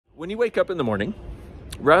When you wake up in the morning,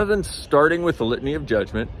 rather than starting with the litany of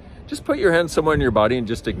judgment, just put your hand somewhere in your body and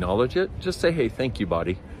just acknowledge it. Just say, hey, thank you,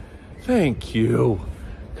 body. Thank you.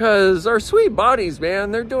 Because our sweet bodies,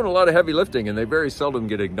 man, they're doing a lot of heavy lifting and they very seldom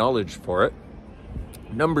get acknowledged for it.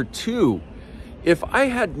 Number two, if I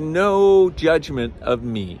had no judgment of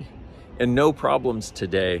me and no problems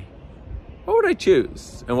today, what would I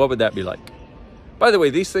choose? And what would that be like? By the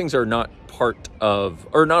way, these things are not part of,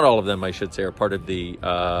 or not all of them, I should say, are part of the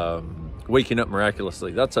Waking Up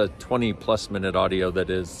Miraculously. That's a 20+ minute audio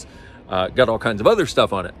that is got all kinds of other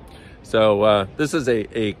stuff on it. So this is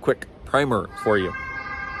a quick primer for you.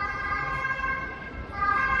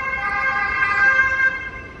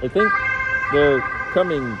 I think they're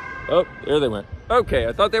coming. Oh, there they went. Okay,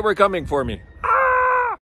 I thought they were coming for me.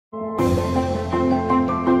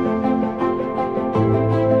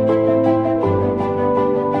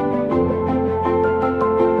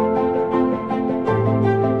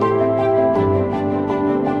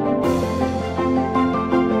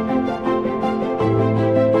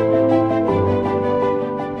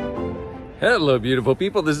 Hello, beautiful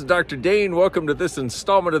people. This is Dr. Dain. Welcome to this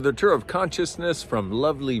installment of the Tour of Consciousness from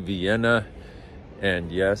lovely Vienna.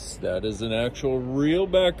 And yes, that is an actual real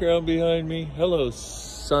background behind me. Hello,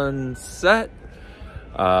 sunset.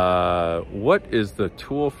 What is the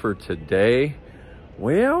tool for today?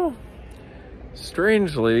 Well,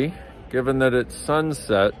 strangely, given that it's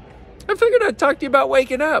sunset, I figured I'd talk to you about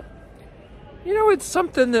waking up. You know, it's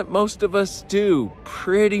something that most of us do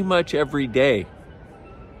pretty much every day.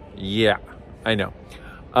 Yeah, I know.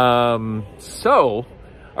 So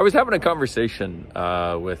I was having a conversation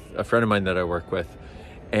with a friend of mine that I work with,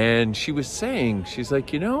 and she was saying, she's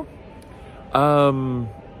like, you know,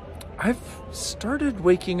 I've started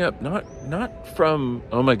waking up not from,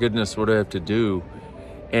 oh my goodness, what do I have to do?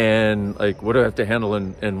 And like, what do I have to handle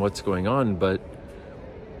and what's going on? But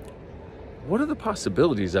what are the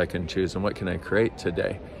possibilities I can choose and what can I create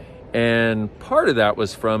today? And part of that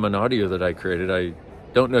was from an audio that I created. I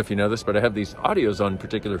don't know if you know this, but I have these audios on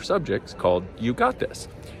particular subjects called You Got This.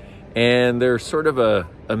 And they're sort of a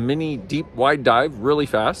mini deep wide dive really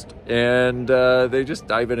fast. And they just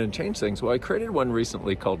dive in and change things. Well, I created one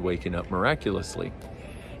recently called Waking Up Miraculously.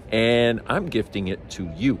 And I'm gifting it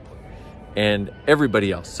to you and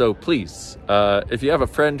everybody else. So please, if you have a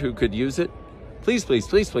friend who could use it, please, please,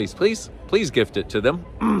 please, please, please, please gift it to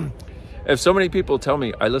them. If so many people tell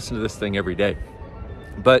me I listen to this thing every day.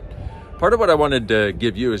 But part of what I wanted to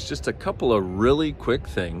give you is just a couple of really quick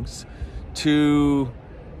things to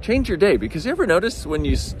change your day. Because you ever notice when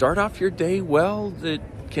you start off your day well, that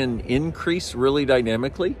can increase really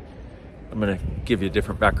dynamically? I'm going to give you a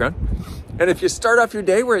different background. And if you start off your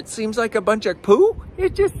day where it seems like a bunch of poo,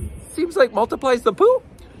 it just seems like multiplies the poo.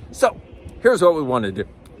 So here's what we want to do.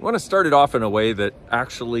 We want to start it off in a way that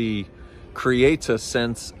actually creates a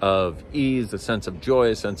sense of ease, a sense of joy,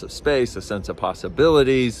 a sense of space, a sense of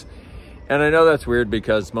possibilities. And I know that's weird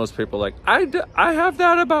because most people are like, I have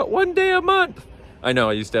that about one day a month. I know,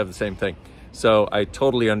 I used to have the same thing. So I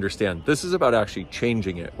totally understand. This is about actually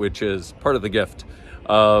changing it, which is part of the gift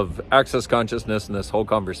of access consciousness and this whole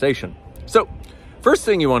conversation. So first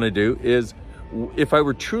thing you want to do is, if I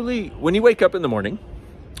were truly, when you wake up in the morning,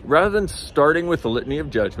 rather than starting with the litany of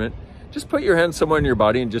judgment, just put your hand somewhere in your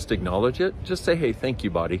body and just acknowledge it. Just say, hey, thank you,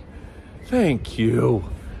 body. Thank you.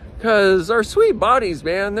 Because our sweet bodies,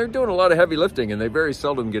 man, they're doing a lot of heavy lifting and they very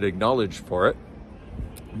seldom get acknowledged for it.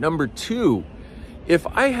 Number two, if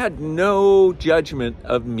I had no judgment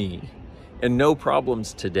of me and no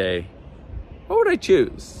problems today, what would I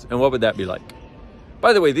choose? And what would that be like?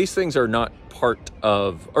 By the way, these things are not part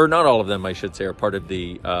of, or not all of them, I should say, are part of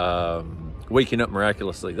the Waking Up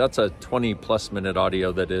Miraculously. That's a 20+ minute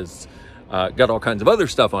audio that is got all kinds of other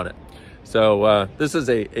stuff on it. So this is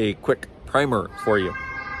a quick primer for you.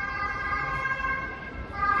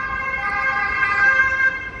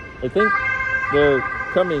 I think they're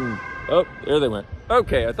coming. Oh, there they went.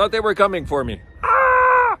 Okay, I thought they were coming for me.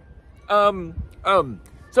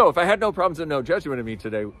 So if I had no problems and no judgment of me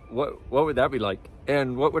today, what would that be like?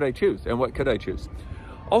 And what would I choose? And what could I choose?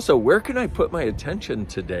 Also, where can I put my attention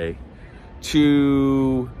today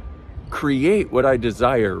to create what I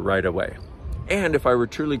desire right away? And if I were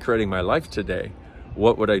truly creating my life today,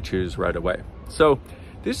 what would I choose right away? So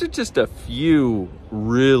these are just a few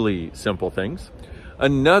really simple things.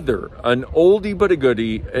 Another, an oldie but a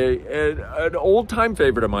goodie, an old time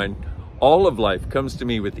favorite of mine, all of life comes to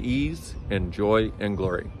me with ease and joy and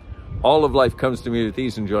glory. All of life comes to me with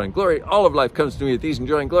ease and joy and glory. All of life comes to me with ease and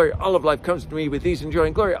joy and glory. All of life comes to me with ease and joy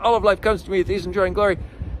and glory. All of life comes to me with ease and joy and glory.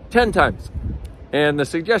 10 times. And the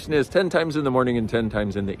suggestion is 10 times in the morning and 10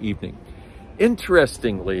 times in the evening.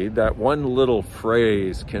 interestingly, that one little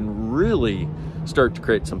phrase can really start to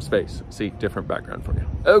create some space. See, different background for you.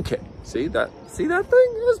 Okay, see that thing?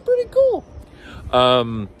 That's pretty cool.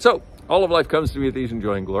 So all of life comes to me with ease and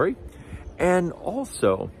joy and glory. And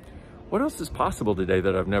also, what else is possible today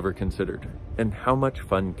that I've never considered? And how much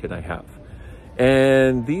fun can I have?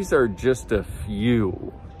 And these are just a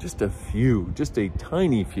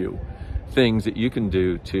tiny few things that you can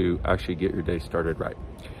do to actually get your day started right.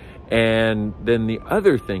 And then the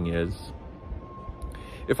other thing is,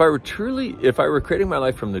 if I were creating my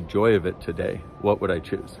life from the joy of it today, what would I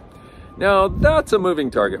choose? Now, that's a moving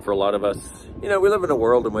target for a lot of us. You know, we live in a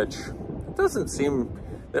world in which it doesn't seem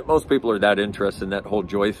that most people are that interested in that whole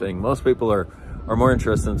joy thing. Most people are more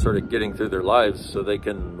interested in sort of getting through their lives so they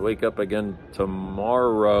can wake up again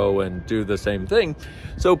tomorrow and do the same thing.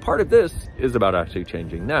 So part of this is about actually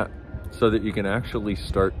changing that so that you can actually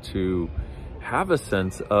start to have a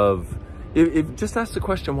sense of, just ask the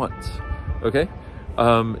question once, okay?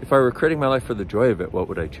 If I were creating my life for the joy of it, what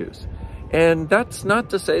would I choose? And that's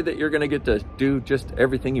not to say that you're gonna get to do just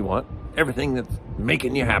everything you want, everything that's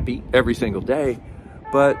making you happy every single day,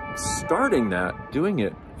 but starting that, doing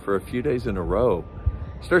it for a few days in a row,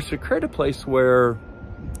 starts to create a place where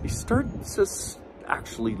you start to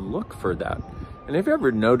actually look for that. And have you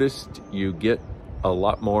ever noticed you get a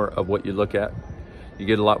lot more of what you look at? You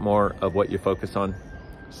get a lot more of what you focus on.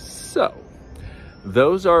 So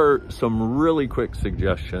those are some really quick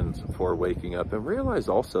suggestions for waking up. And realize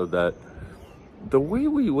also that the way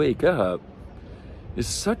we wake up is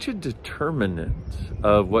such a determinant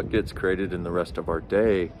of what gets created in the rest of our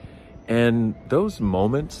day. And those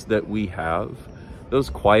moments that we have, those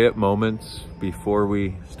quiet moments before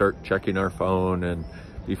we start checking our phone and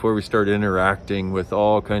before we start interacting with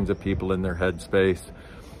all kinds of people in their headspace,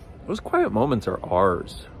 those quiet moments are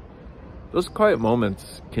ours. Those quiet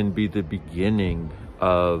moments can be the beginning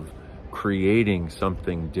of creating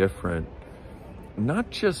something different,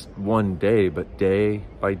 not just one day, but day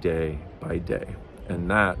by day by day. And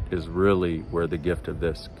that is really where the gift of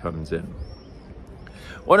this comes in.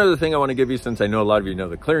 One other thing I want to give you, since I know a lot of you know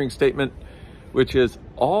the clearing statement, which is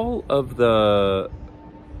all of the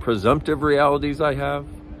presumptive realities I have,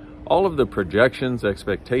 all of the projections,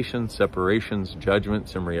 expectations, separations,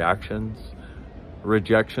 judgments, and rejections,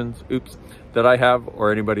 that I have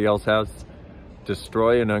or anybody else has,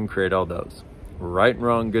 destroy and uncreate all those. Right and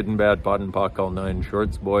wrong, good and bad, pot and pock, all nine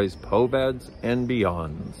shorts, boys, povads, and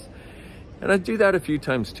beyonds. And I do that a few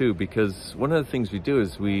times too, because one of the things we do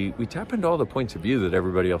is we tap into all the points of view that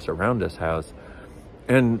everybody else around us has.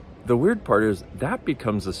 And the weird part is that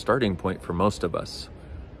becomes a starting point for most of us,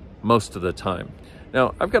 most of the time.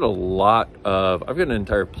 Now, I've got an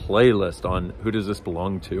entire playlist on who does this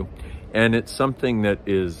belong to, and it's something that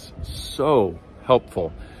is so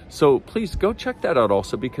helpful. So please go check that out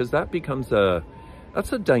also, because that becomes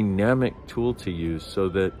that's a dynamic tool to use so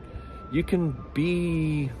that you can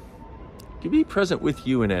be present with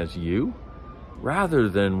you and as you, rather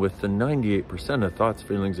than with the 98% of thoughts,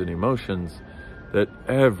 feelings, and emotions that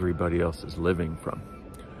everybody else is living from.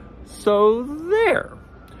 So there.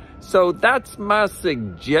 So that's my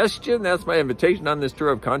suggestion. That's my invitation on this tour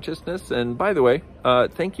of consciousness. And by the way,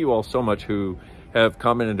 thank you all so much who have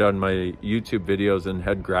commented on my YouTube videos and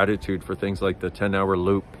had gratitude for things like the 10-hour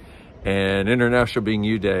loop and International Being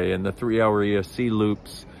You Day and the 3-hour ESC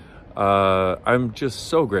loops. I'm just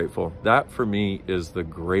so grateful. That for me is the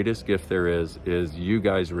greatest gift there is you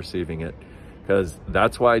guys receiving it, because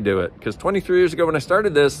that's why I do it. Because 23 years ago when I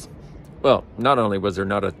started this, well, not only was there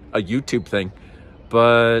not a YouTube thing,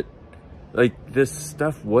 but like this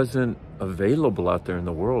stuff wasn't available out there in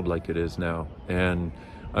the world like it is now. And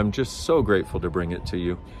I'm just so grateful to bring it to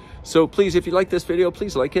you. So please, if you like this video,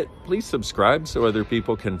 please like it. Please subscribe so other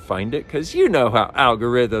people can find it, because you know how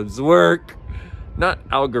algorithms work. Not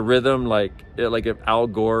algorithm like if Al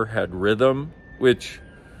Gore had rhythm, which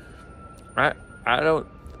I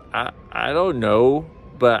don't know,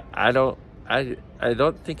 but I don't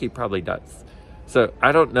think he probably does. So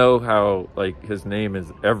I don't know how like his name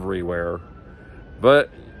is everywhere. But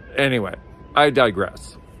anyway, I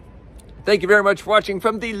digress. Thank you very much for watching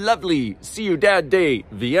from the lovely Ciudad de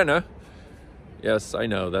Vienna. Yes, I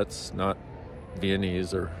know that's not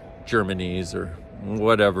Viennese or Germanese or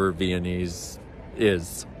whatever Viennese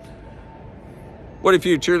is. What if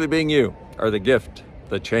you, truly being you, are the gift,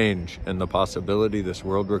 the change, and the possibility this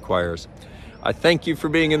world requires? I thank you for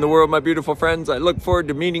being in the world, my beautiful friends. I look forward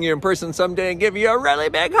to meeting you in person someday and give you a really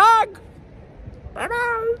big hug.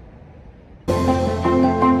 Bye-bye.